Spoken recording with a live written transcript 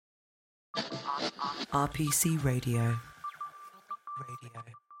RPC Radio.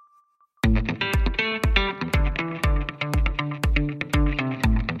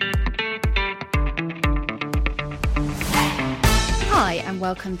 Hi and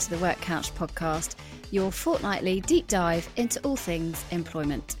welcome to the Work Couch podcast, your fortnightly deep dive into all things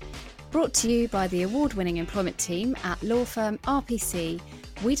employment. Brought to you by the award-winning employment team at law firm RPC,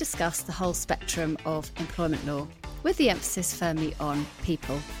 we discuss the whole spectrum of employment law, with the emphasis firmly on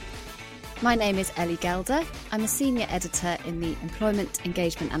people. My name is Ellie Gelder. I'm a senior editor in the Employment,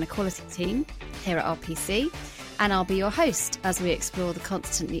 Engagement and Equality team here at RPC, and I'll be your host as we explore the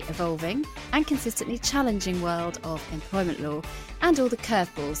constantly evolving and consistently challenging world of employment law and all the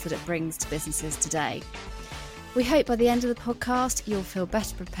curveballs that it brings to businesses today. We hope by the end of the podcast you'll feel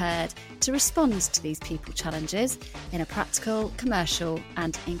better prepared to respond to these people challenges in a practical, commercial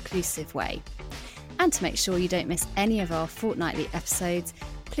and inclusive way. And to make sure you don't miss any of our fortnightly episodes,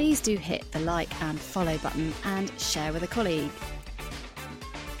 please do hit the like and follow button and share with a colleague.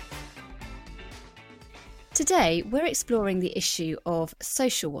 Today, we're exploring the issue of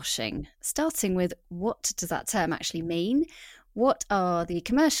social washing, starting with what does that term actually mean? What are the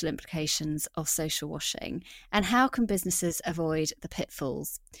commercial implications of social washing and how can businesses avoid the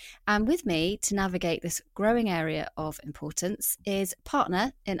pitfalls? And with me to navigate this growing area of importance is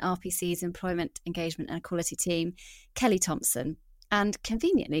partner in RPC's Employment, Engagement and Equality team, Kelly Thompson. And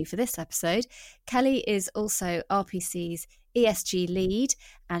conveniently for this episode, Kelly is also RPC's ESG lead,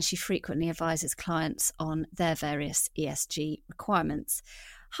 and she frequently advises clients on their various ESG requirements.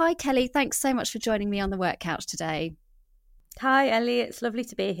 Hi, Kelly. Thanks so much for joining me on the Work Couch today. Hi, Ellie. It's lovely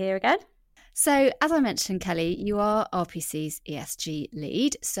to be here again. So, as I mentioned, Kelly, you are RPC's ESG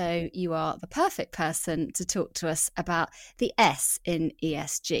lead, so you are the perfect person to talk to us about the S in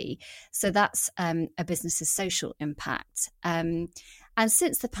ESG. So that's a business's social impact. And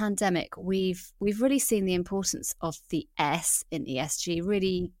since the pandemic, we've really seen the importance of the S in ESG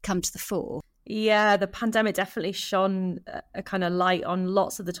really come to the fore. Yeah, the pandemic definitely shone a kind of light on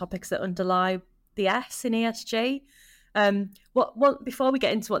lots of the topics that underlie the S in ESG. Before we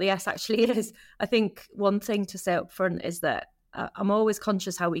get into what the S actually is, I think one thing to say up front is that I'm always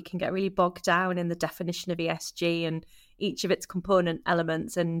conscious how we can get really bogged down in the definition of ESG and each of its component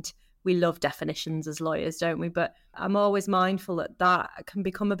elements. And we love definitions as lawyers, don't we? But I'm always mindful that can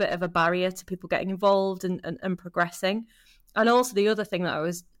become a bit of a barrier to people getting involved and progressing. And also the other thing that I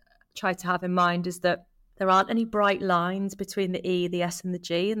always try to have in mind is that there aren't any bright lines between the E, the S and the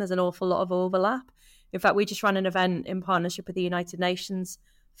G, and there's an awful lot of overlap. In fact, we just ran an event in partnership with the United Nations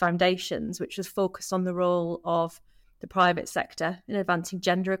Foundations, which was focused on the role of the private sector in advancing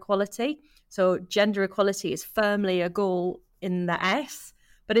gender equality. So gender equality is firmly a goal in the S,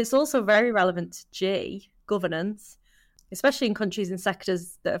 but it's also very relevant to G, governance, especially in countries and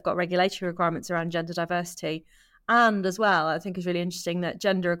sectors that have got regulatory requirements around gender diversity. And as well, I think it's really interesting that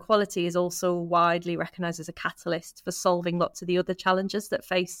gender equality is also widely recognised as a catalyst for solving lots of the other challenges that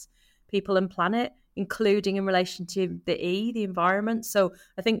face people and planet, including in relation to the E, the environment. So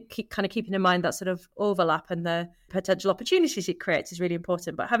I think keeping in mind that sort of overlap and the potential opportunities it creates is really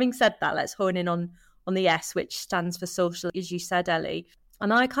important. But having said that, let's hone in on the S, which stands for social, as you said, Ellie.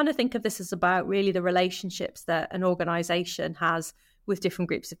 And I kind of think of this as about really the relationships that an organisation has with different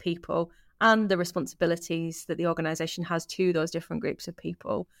groups of people and the responsibilities that the organisation has to those different groups of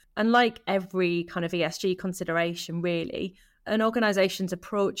people. And like every kind of ESG consideration, really, an organisation's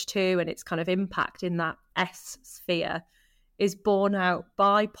approach to and its kind of impact in that S sphere is borne out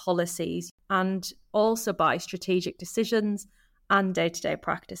by policies and also by strategic decisions and day-to-day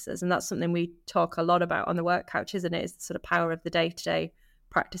practices. And that's something we talk a lot about on the Work Couch, isn't it? It's the sort of power of the day-to-day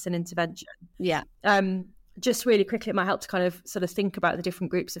practice and intervention. Yeah. Just really quickly, it might help to kind of sort of think about the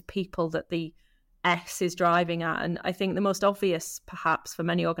different groups of people that the S is driving at. And I think the most obvious, perhaps, for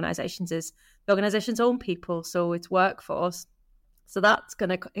many organisations is the organisation's own people, so its workforce. So that's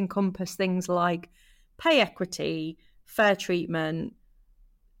going to encompass things like pay equity, fair treatment,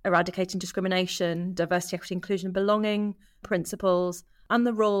 eradicating discrimination, diversity, equity, inclusion, and belonging principles, and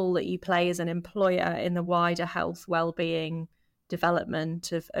the role that you play as an employer in the wider health, well-being,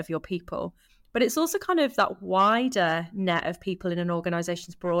 development of your people. But it's also kind of that wider net of people in an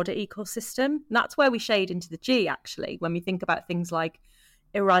organisation's broader ecosystem. And that's where we shade into the G, actually, when we think about things like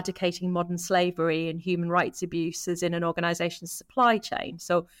eradicating modern slavery and human rights abuses in an organisation's supply chain.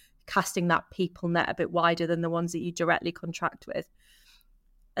 So casting that people net a bit wider than the ones that you directly contract with.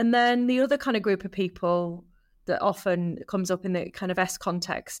 And then the other kind of group of people that often comes up in the kind of S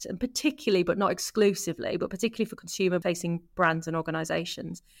context, and particularly, but not exclusively, but particularly for consumer-facing brands and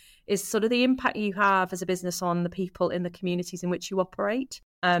organisations, is sort of the impact you have as a business on the people in the communities in which you operate.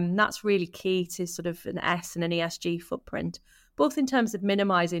 That's really key to sort of an S and an ESG footprint, both in terms of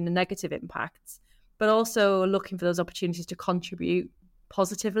minimising the negative impacts, but also looking for those opportunities to contribute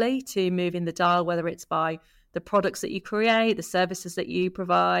positively to moving the dial, whether it's by the products that you create, the services that you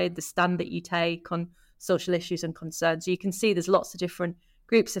provide, the stand that you take on social issues and concerns. So you can see there's lots of different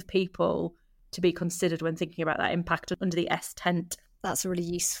groups of people to be considered when thinking about that impact under the S tent. That's a really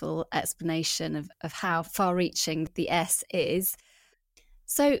useful explanation of how far-reaching the S is.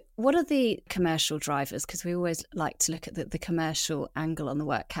 So what are the commercial drivers? Because we always like to look at the commercial angle on the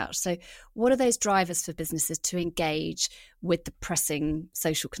work couch. So what are those drivers for businesses to engage with the pressing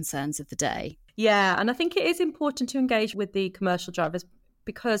social concerns of the day? Yeah, and I think it is important to engage with the commercial drivers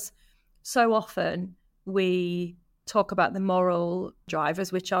because so often we talk about the moral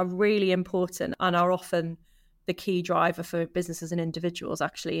drivers, which are really important and are often the key driver for businesses and individuals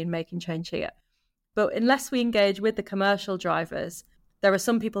actually in making change here. But unless we engage with the commercial drivers, there are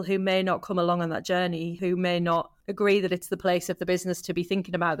some people who may not come along on that journey, who may not agree that it's the place of the business to be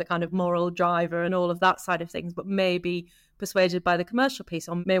thinking about the kind of moral driver and all of that side of things, but may be persuaded by the commercial piece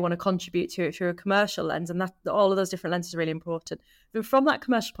or may want to contribute to it through a commercial lens. And that all of those different lenses are really important. But from that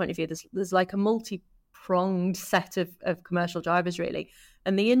commercial point of view, there's like a multi-pronged set of commercial drivers, really.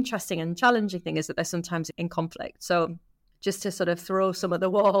 And the interesting and challenging thing is that they're sometimes in conflict. So just to sort of throw some at the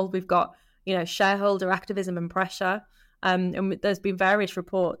wall, we've got, shareholder activism and pressure. And there's been various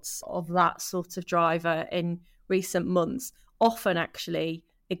reports of that sort of driver in recent months, often actually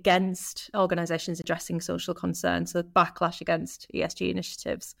against organisations addressing social concerns, so backlash against ESG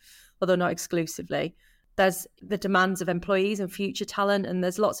initiatives, although not exclusively. There's the demands of employees and future talent, and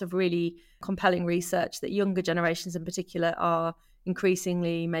there's lots of really compelling research that younger generations in particular are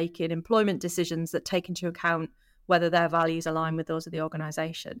increasingly making employment decisions that take into account whether their values align with those of the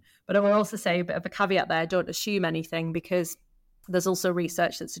organisation. But I will also say a bit of a caveat there, don't assume anything, because there's also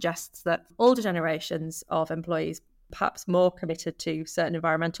research that suggests that older generations of employees perhaps more committed to certain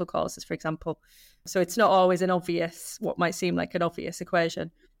environmental causes, for example. So it's not always what might seem like an obvious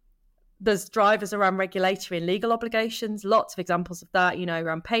equation. There's drivers around regulatory and legal obligations, lots of examples of that,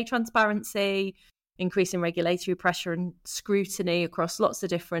 around pay transparency, increasing regulatory pressure and scrutiny across lots of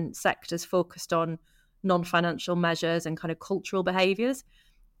different sectors focused on non-financial measures and kind of cultural behaviours.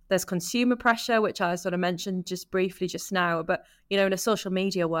 There's consumer pressure, which I sort of mentioned just briefly just now. But, in a social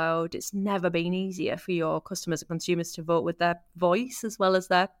media world, it's never been easier for your customers and consumers to vote with their voice as well as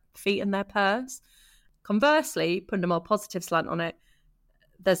their feet and their purse. Conversely, putting a more positive slant on it,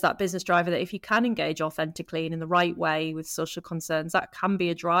 there's that business driver that if you can engage authentically and in the right way with social concerns, that can be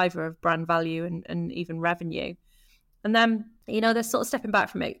a driver of brand value and even revenue. And then, they're sort of stepping back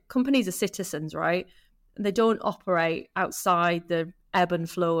from it. Companies are citizens, right? They don't operate outside the ebb and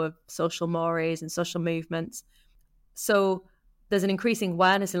flow of social mores and social movements. So there's an increasing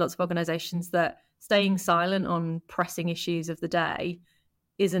awareness in lots of organisations that staying silent on pressing issues of the day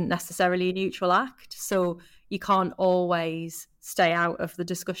isn't necessarily a neutral act. So you can't always stay out of the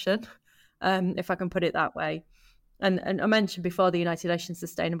discussion, if I can put it that way. And I mentioned before the United Nations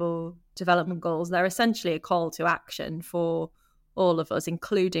Sustainable Development Goals, they're essentially a call to action for all of us,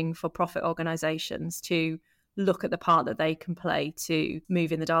 including for profit organisations, to look at the part that they can play to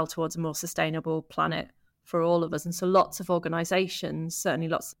moving the dial towards a more sustainable planet for all of us. And so lots of organisations, certainly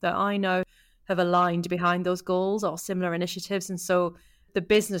lots that I know, have aligned behind those goals or similar initiatives. And so the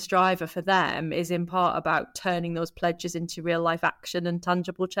business driver for them is in part about turning those pledges into real life action and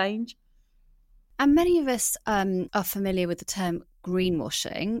tangible change. And many of us are familiar with the term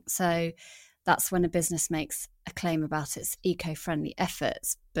greenwashing. So that's when a business makes a claim about its eco-friendly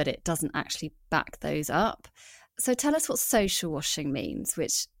efforts, but it doesn't actually back those up. So tell us what social washing means,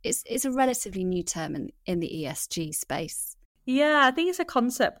 which is a relatively new term in the ESG space. Yeah, I think it's a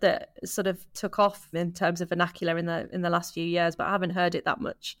concept that sort of took off in terms of vernacular in the last few years, but I haven't heard it that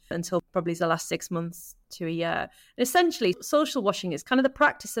much until probably the last 6 months to a year. And essentially, social washing is kind of the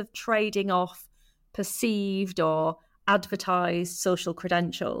practice of trading off perceived or advertised social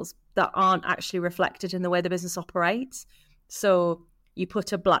credentials that aren't actually reflected in the way the business operates. So you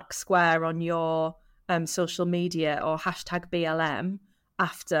put a black square on your social media or hashtag BLM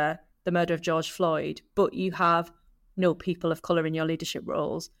after the murder of George Floyd, but you have no people of colour in your leadership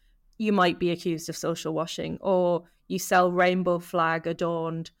roles. You might be accused of social washing. Or you sell rainbow flag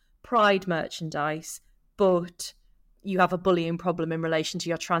adorned pride merchandise, but you have a bullying problem in relation to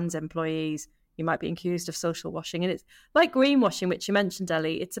your trans employees. You might be accused of social washing. And it's like greenwashing, which you mentioned,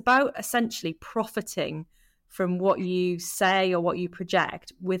 Ellie. It's about essentially profiting from what you say or what you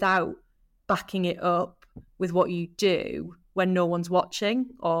project without backing it up with what you do when no one's watching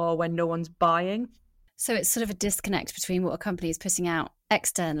or when no one's buying. So it's sort of a disconnect between what a company is putting out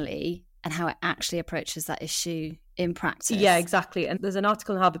externally and how it actually approaches that issue in practice. Yeah, exactly. And there's an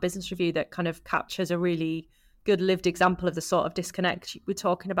article in Harvard Business Review that kind of captures a really good lived example of the sort of disconnect we're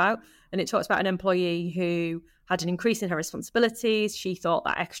talking about. And it talks about an employee who had an increase in her responsibilities. She thought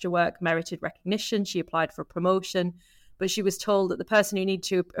that extra work merited recognition. She applied for a promotion, but she was told that the person who needed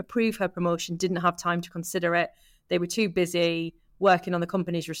to approve her promotion didn't have time to consider it. They were too busy working on the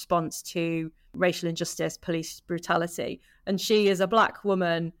company's response to racial injustice, police brutality. And she, as a Black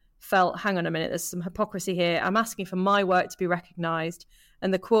woman, felt, hang on a minute, there's some hypocrisy here. I'm asking for my work to be recognised.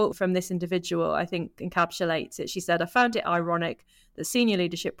 And the quote from this individual, I think, encapsulates it. She said, "I found it ironic that senior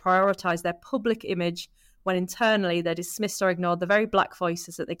leadership prioritised their public image when internally they dismissed or ignored the very Black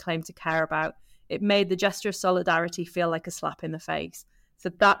voices that they claim to care about. It made the gesture of solidarity feel like a slap in the face." So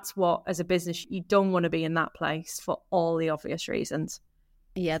that's what, as a business, you don't want to be in that place for all the obvious reasons.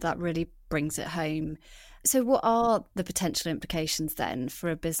 Yeah, that really brings it home. So what are the potential implications then for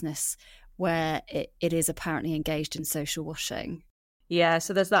a business where it is apparently engaged in social washing? Yeah,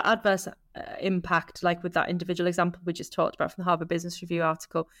 so there's that adverse impact, like with that individual example we just talked about from the Harvard Business Review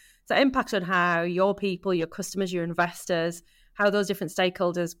article. So that impact on how your people, your customers, your investors, how those different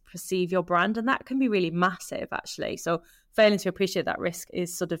stakeholders perceive your brand. And that can be really massive, actually. So failing to appreciate that risk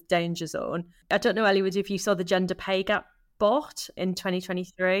is sort of danger zone. I don't know, Ellie, if you saw the gender pay gap bot in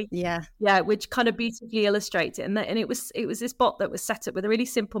 2023. Yeah, which kind of beautifully illustrates it. And it was this bot that was set up with a really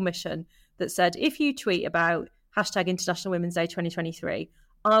simple mission that said, if you tweet about hashtag International Women's Day 2023,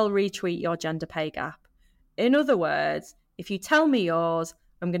 I'll retweet your gender pay gap. In other words, if you tell me yours,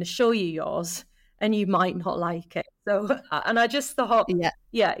 I'm going to show you yours, and you might not like it. So, and I just thought,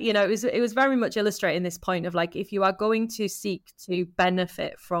 it was very much illustrating this point of, like, if you are going to seek to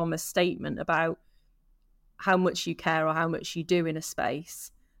benefit from a statement about how much you care or how much you do in a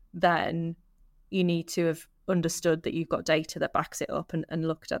space, then you need to have understood that you've got data that backs it up and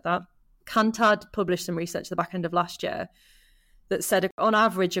looked at that. Kantar published some research at the back end of last year that said, on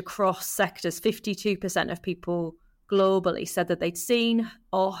average, across sectors, 52% of people globally said that they'd seen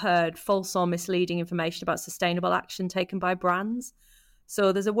or heard false or misleading information about sustainable action taken by brands.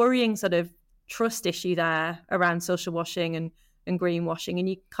 So there's a worrying sort of trust issue there around social washing and greenwashing, and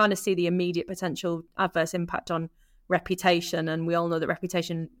you kind of see the immediate potential adverse impact on reputation. And we all know that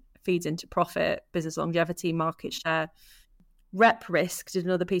reputation feeds into profit, business longevity, market share. Rep Risk did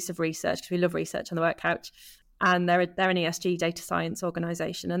another piece of research, because we love research on the Work Couch, and they're an ESG data science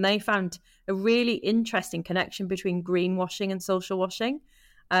organisation, and they found a really interesting connection between greenwashing and social washing.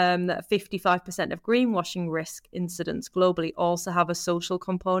 That 55% of greenwashing risk incidents globally also have a social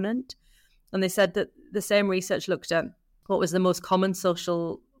component. And they said that the same research looked at what was the most common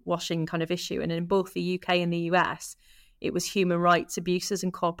social washing kind of issue. And in both the UK and the US, it was human rights abuses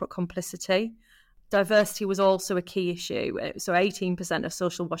and corporate complicity. Diversity was also a key issue. So 18% of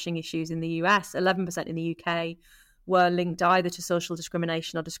social washing issues in the US, 11% in the UK, were linked either to social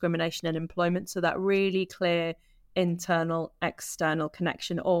discrimination or discrimination in employment. So that really clear internal-external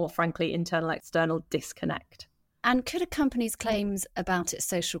connection, or frankly, internal-external disconnect. And could a company's claims about its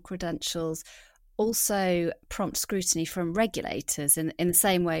social credentials also prompt scrutiny from regulators in the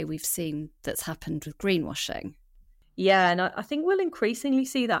same way we've seen that's happened with greenwashing? Yeah, and I think we'll increasingly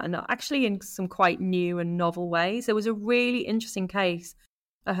see that, and actually in some quite new and novel ways. There was a really interesting case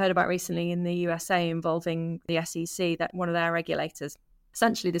I heard about recently in the USA involving the SEC, that one of their regulators,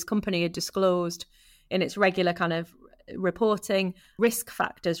 essentially this company had disclosed in its regular kind of reporting risk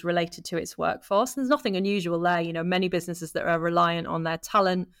factors related to its workforce. And there's nothing unusual there. You know, many businesses that are reliant on their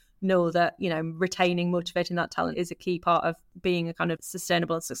talent know that, you know, retaining, motivating that talent is a key part of being a kind of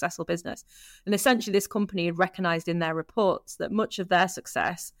sustainable and successful business. And essentially this company had recognised in their reports that much of their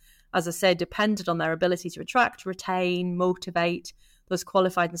success, as I said, depended on their ability to attract, retain, motivate those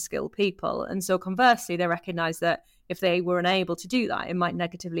qualified and skilled people. And so conversely, they recognised that if they were unable to do that, it might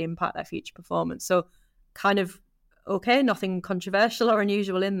negatively impact their future performance. So kind of, okay, nothing controversial or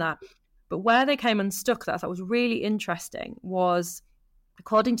unusual in that. But where they came unstuck that I thought was really interesting was,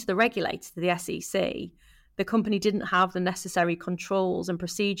 according to the regulator, the SEC, the company didn't have the necessary controls and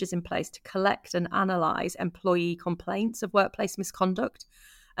procedures in place to collect and analyse employee complaints of workplace misconduct.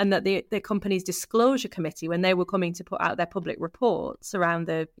 And that the company's disclosure committee, when they were coming to put out their public reports around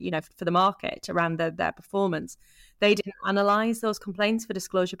the, you know, for the market, around their performance, they didn't analyse those complaints for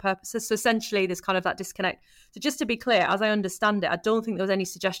disclosure purposes. So essentially there's kind of that disconnect. So just to be clear, as I understand it, I don't think there was any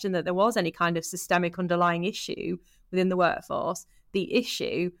suggestion that there was any kind of systemic underlying issue within the workforce. The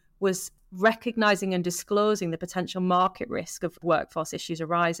issue was recognizing and disclosing the potential market risk of workforce issues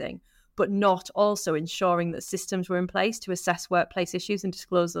arising, but not also ensuring that systems were in place to assess workplace issues and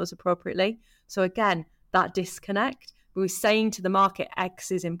disclose those appropriately. So again, that disconnect. We're saying to the market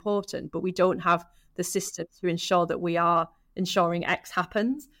X is important, but we don't have the systems to ensure that we are ensuring X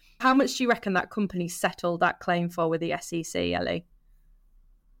happens. How much do you reckon that company settled that claim for with the SEC, Ellie?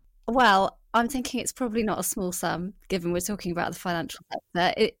 Well, I'm thinking it's probably not a small sum, given we're talking about the financial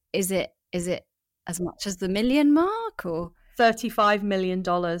sector. Is it as much as the million mark, or $35 million?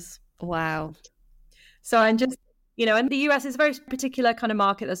 Wow. So I'm just, and the US is a very particular kind of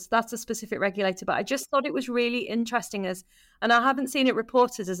market. That's a specific regulator. But I just thought it was really interesting and I haven't seen it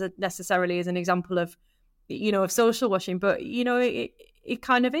reported as necessarily as an example of, of social washing, but, it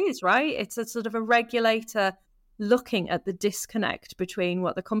kind of is, right? It's a sort of a regulator looking at the disconnect between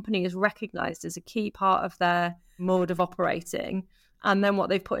what the company has recognized as a key part of their mode of operating and then what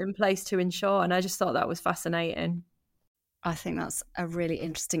they've put in place to ensure. And I just thought that was fascinating. I think that's a really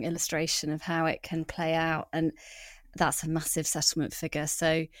interesting illustration of how it can play out. And that's a massive settlement figure.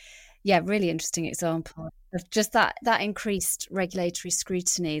 So, yeah, really interesting example of just that increased regulatory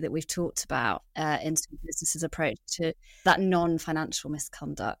scrutiny that we've talked about in businesses' approach to that non-financial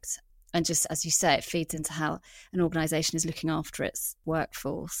misconduct. And just, as you say, it feeds into how an organisation is looking after its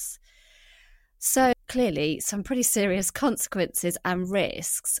workforce. So clearly some pretty serious consequences and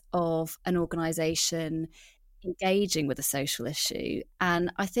risks of an organisation engaging with a social issue.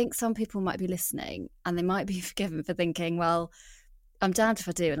 And I think some people might be listening and they might be forgiven for thinking, well, I'm damned if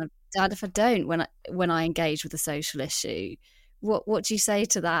I do and I'm damned if I don't when I engage with a social issue. What do you say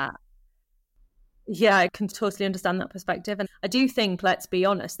to that? Yeah, I can totally understand that perspective. And I do think, let's be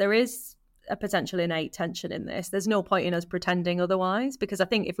honest, there is a potential innate tension in this. There's no point in us pretending otherwise, because I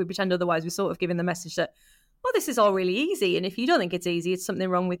think if we pretend otherwise, we're sort of giving the message that, well, this is all really easy. And if you don't think it's easy, it's something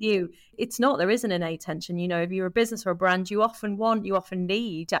wrong with you. It's not. There is an innate tension. If you're a business or a brand, you often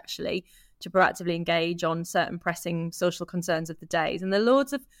need actually to proactively engage on certain pressing social concerns of the days. And there are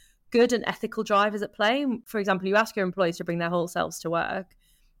loads of good and ethical drivers at play. For example, you ask your employees to bring their whole selves to work.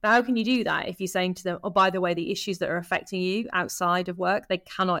 But how can you do that if you're saying to them, oh, by the way, the issues that are affecting you outside of work, they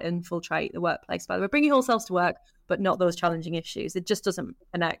cannot infiltrate the workplace. By the way, bring your whole selves to work, but not those challenging issues. It just doesn't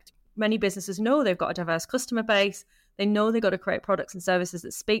connect. Many businesses know they've got a diverse customer base. They know they've got to create products and services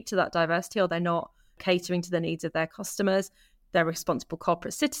that speak to that diversity, or they're not catering to the needs of their customers. They're responsible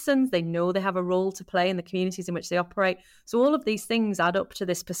corporate citizens. They know they have a role to play in the communities in which they operate. So all of these things add up to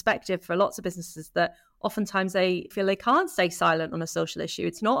this perspective for lots of businesses that oftentimes they feel they can't stay silent on a social issue.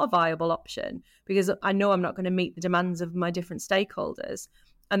 It's not a viable option because I know I'm not going to meet the demands of my different stakeholders.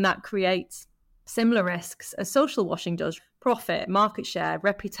 And that creates similar risks as social washing does: profit, market share,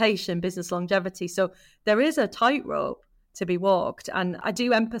 reputation, business longevity. So there is a tightrope to be walked. And I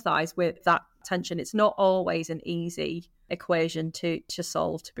do empathise with that tension. It's not always an easy equation to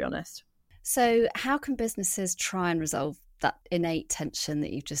solve, to be honest. So how can businesses try and resolve that innate tension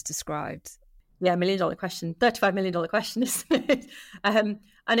that you've just described? Yeah, $1 million question, $35 million question, isn't it? And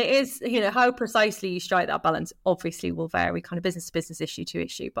it is, how precisely you strike that balance obviously will vary, kind of business to business, issue to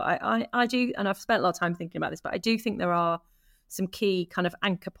issue. But I do, and I've spent a lot of time thinking about this, but I do think there are some key kind of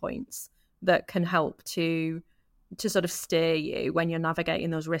anchor points that can help to sort of steer you when you're navigating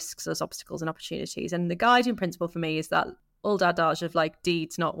those risks, those obstacles and opportunities. And the guiding principle for me is that old adage of like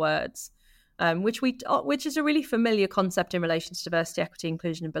deeds, not words, which is a really familiar concept in relation to diversity, equity,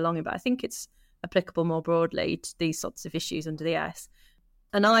 inclusion and belonging. But I think it's applicable more broadly to these sorts of issues under the S.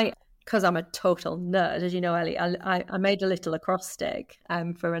 And because I'm a total nerd, as you know, Ellie, I made a little acrostic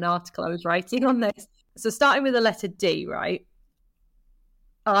for an article I was writing on this. So starting with the letter D, right?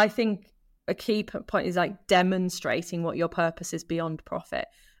 I think a key point is like demonstrating what your purpose is beyond profit.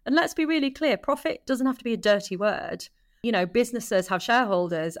 And let's be really clear, profit doesn't have to be a dirty word. Businesses have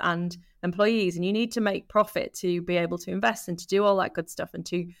shareholders and employees, and you need to make profit to be able to invest and to do all that good stuff and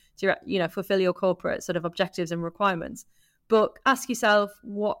to fulfill your corporate sort of objectives and requirements. But ask yourself,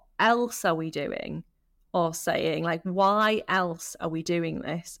 what else are we doing or saying? Like, why else are we doing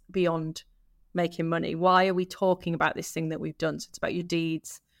this beyond making money? Why are we talking about this thing that we've done? So it's about your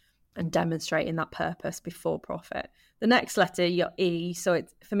deeds and demonstrating that purpose before profit. The next letter, your E, so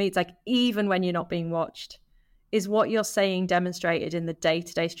for me, it's like even when you're not being watched, is what you're saying demonstrated in the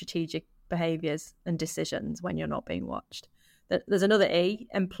day-to-day strategic behaviours and decisions when you're not being watched. There's another E,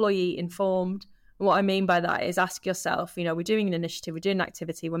 employee informed. And what I mean by that is ask yourself, we're doing an initiative, we're doing an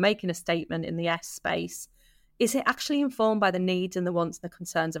activity, we're making a statement in the S space. Is it actually informed by the needs and the wants and the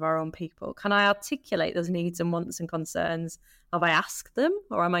concerns of our own people? Can I articulate those needs and wants and concerns? Have I asked them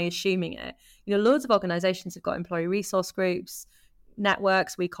or am I assuming it? Loads of organisations have got employee resource groups.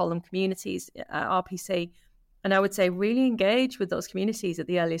 networks, we call them communities at RPC. And I would say really engage with those communities at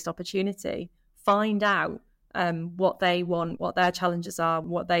the earliest opportunity. Find out what they want, what their challenges are,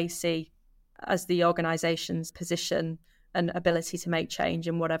 what they see as the organisation's position and ability to make change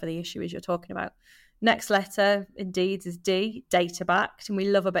in whatever the issue is you're talking about. Next letter, indeed, is D, data backed. And we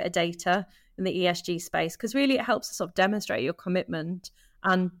love a bit of data in the ESG space because really it helps to sort of demonstrate your commitment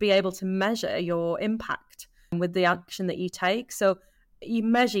and be able to measure your impact with the action that you take. So you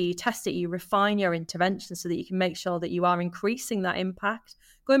measure, you test it, you refine your intervention so that you can make sure that you are increasing that impact.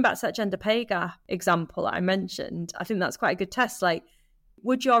 Going back to that gender pay gap example that I mentioned, I think that's quite a good test. Like,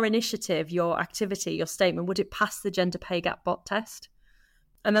 would your initiative, your activity, your statement, would it pass the gender pay gap bot test?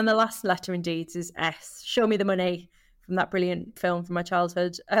 And then the last letter indeed is S, show me the money, from that brilliant film from my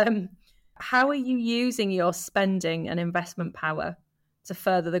childhood. How are you using your spending and investment power to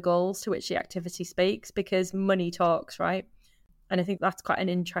further the goals to which the activity speaks? Because money talks, right? And I think that's quite an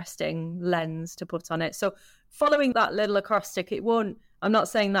interesting lens to put on it. So following that little acrostic, I'm not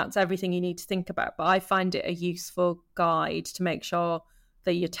saying that's everything you need to think about, but I find it a useful guide to make sure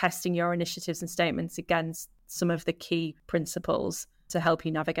that you're testing your initiatives and statements against some of the key principles to help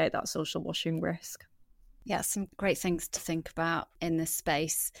you navigate that social washing risk. Yeah, some great things to think about in this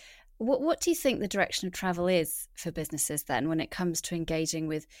space. What do you think the direction of travel is for businesses then when it comes to engaging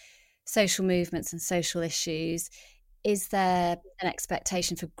with social movements and social issues? Is there an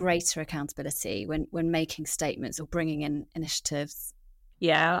expectation for greater accountability when making statements or bringing in initiatives?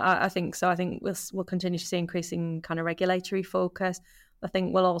 Yeah, I think so. I think we'll continue to see increasing kind of regulatory focus. I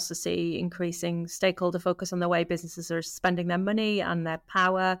think we'll also see increasing stakeholder focus on the way businesses are spending their money and their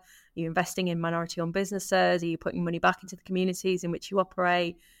power. Are you investing in minority-owned businesses? Are you putting money back into the communities in which you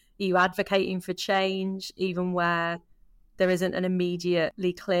operate? Are you advocating for change, even where there isn't an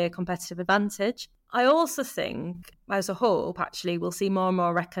immediately clear competitive advantage? I also think, as a hope, actually, we'll see more and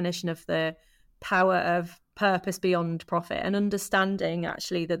more recognition of the power of purpose beyond profit and understanding,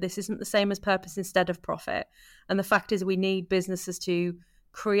 actually, that this isn't the same as purpose instead of profit. And the fact is we need businesses to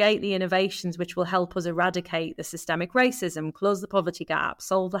create the innovations which will help us eradicate the systemic racism, close the poverty gap,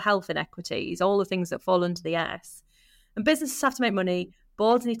 solve the health inequities, all the things that fall under the S. And businesses have to make money.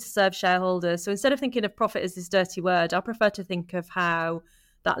 Boards need to serve shareholders. So instead of thinking of profit as this dirty word, I prefer to think of how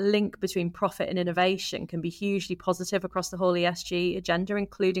that link between profit and innovation can be hugely positive across the whole ESG agenda,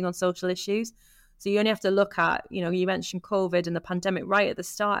 including on social issues. So you only have to look at, you mentioned COVID and the pandemic right at the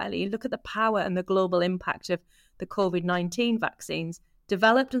start, Ellie. Look at the power and the global impact of the COVID-19 vaccines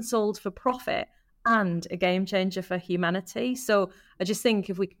developed and sold for profit and a game changer for humanity. So I just think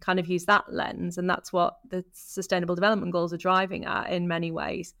if we can kind of use that lens, and that's what the Sustainable Development Goals are driving at in many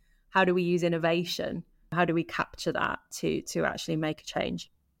ways, how do we use innovation? How do we capture that to actually make a change?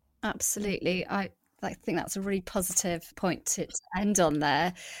 Absolutely. I think that's a really positive point to end on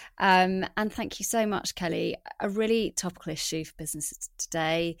there. And thank you so much, Kelly. A really topical issue for businesses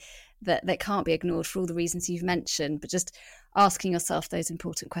today that can't be ignored for all the reasons you've mentioned, but just asking yourself those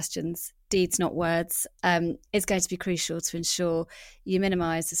important questions, deeds, not words, is going to be crucial to ensure you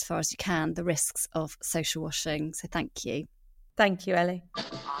minimise as far as you can the risks of social washing. So thank you. Thank you, Ellie.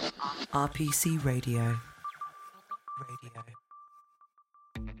 RPC Radio.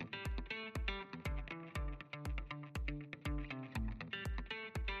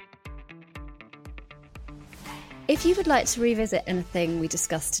 If you would like to revisit anything we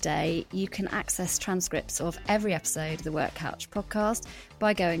discussed today, you can access transcripts of every episode of the Work Couch podcast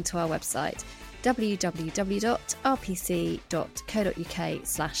by going to our website,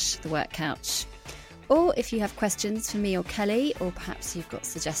 www.rpc.co.uk/theworkcouch. Or if you have questions for me or Kelly, or perhaps you've got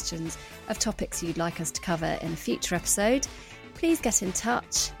suggestions of topics you'd like us to cover in a future episode, please get in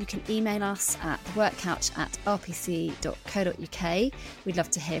touch. You can email us at theworkcouch@rpc.co.uk. We'd love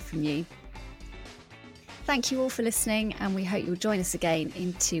to hear from you. Thank you all for listening, and we hope you'll join us again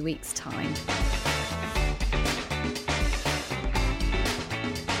in 2 weeks' time.